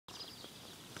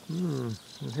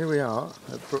And here we are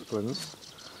at Brooklands,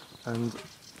 and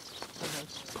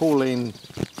Pauline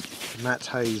Matt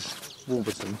Hayes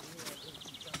Warburton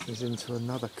is into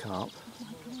another carp. Oh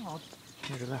my God.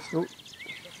 Oh,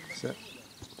 that's it.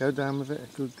 Go down with it,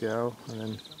 good girl, and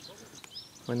then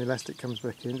when the elastic comes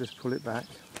back in, just pull it back.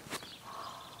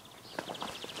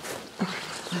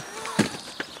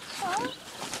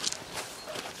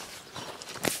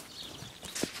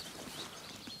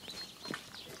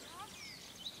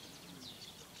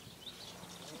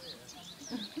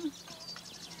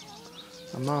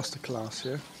 A masterclass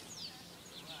here.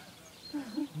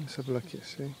 Let's have a look at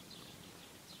see.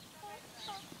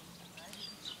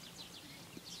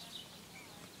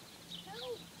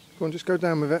 Go on, just go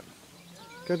down with it.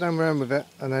 Go down around with it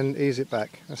and then ease it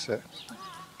back. That's it.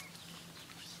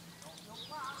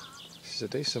 This is a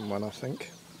decent one, I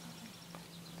think.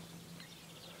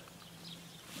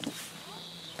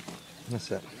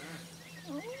 That's it.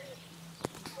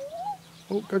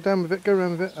 Oh, go down with it, go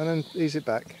around with it and then ease it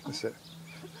back. That's it.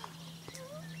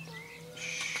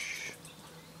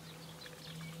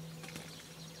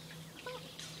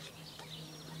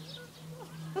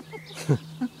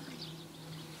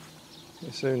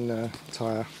 You'll soon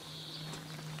tire.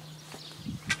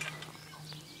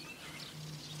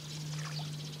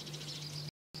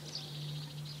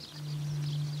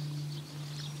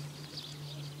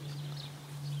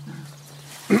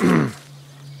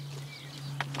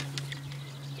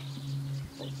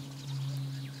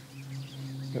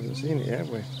 Haven't seen it yet, have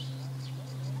we?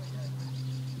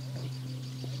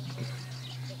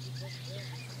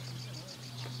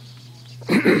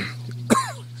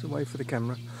 It's away for the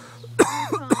camera.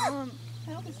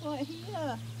 Help is right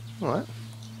here. Alright.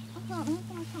 I can't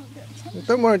get attention.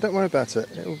 Don't worry about it.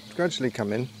 It'll gradually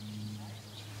come in.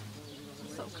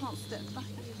 I sort of can't step back,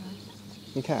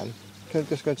 You can.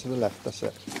 Just go to the left, that's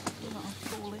it. I'll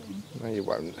fall in. No, you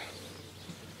won't.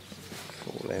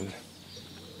 Fall in.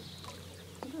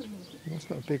 That's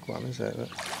not a big one, is it?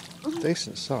 That's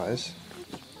decent size.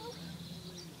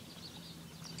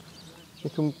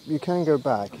 You can go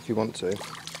back if you want to.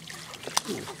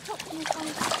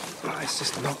 Oh, it's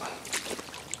just not.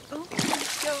 Oh my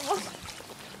God.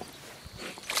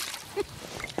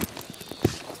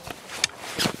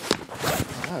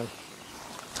 No.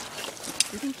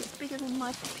 Do you think it's bigger than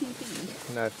my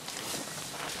PB? No.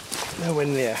 Nowhere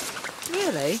near.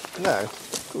 Really? No,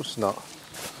 of course not.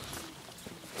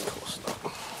 Of course not.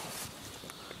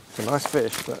 It's a nice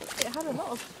fish, but... It had a lot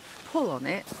of pull on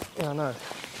it. Yeah, I know.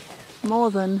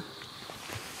 More than...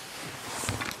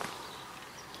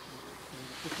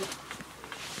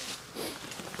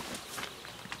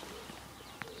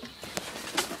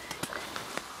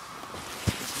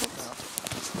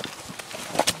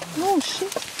 Oh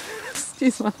shit!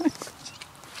 Excuse my language.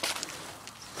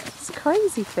 It's a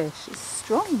crazy fish. It's a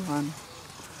strong one.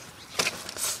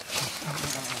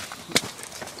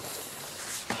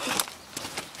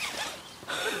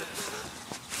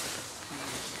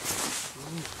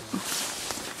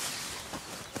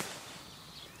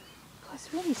 God,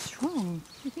 it's really strong. Do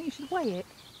you think you should weigh it?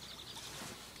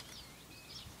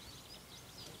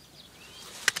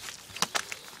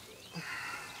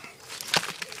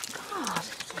 God,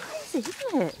 it's crazy,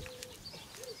 isn't it?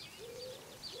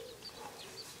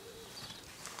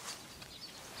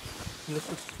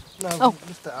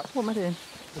 Lift it up. What am I doing?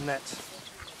 The net.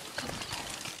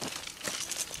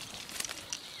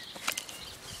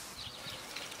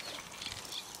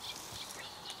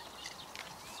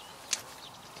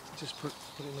 Just put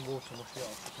it in the water and wash it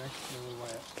off, okay? And we'll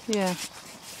weigh it. Yeah.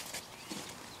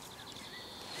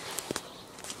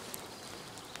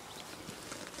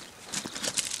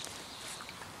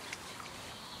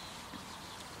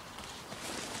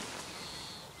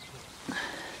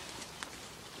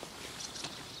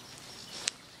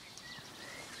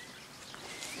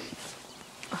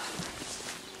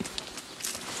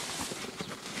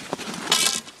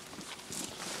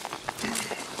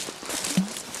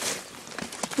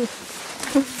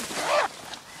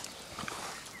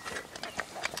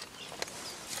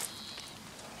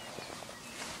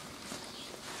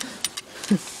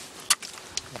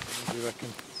 What do you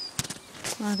reckon?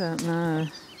 I don't know.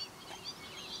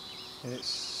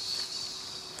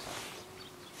 It's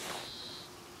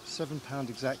 £7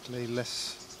 exactly,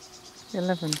 less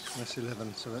 11. Less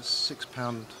 11, so that's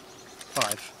 £6.5.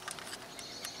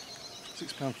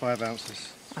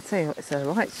 £6.5 I tell you what, it's a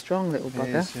right strong little bugger.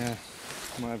 It is, yeah.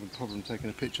 Might have a problem taking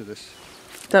a picture of this.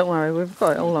 Don't worry, we've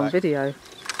got it all on video.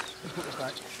 Let's put this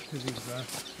back because he's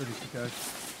ready to go.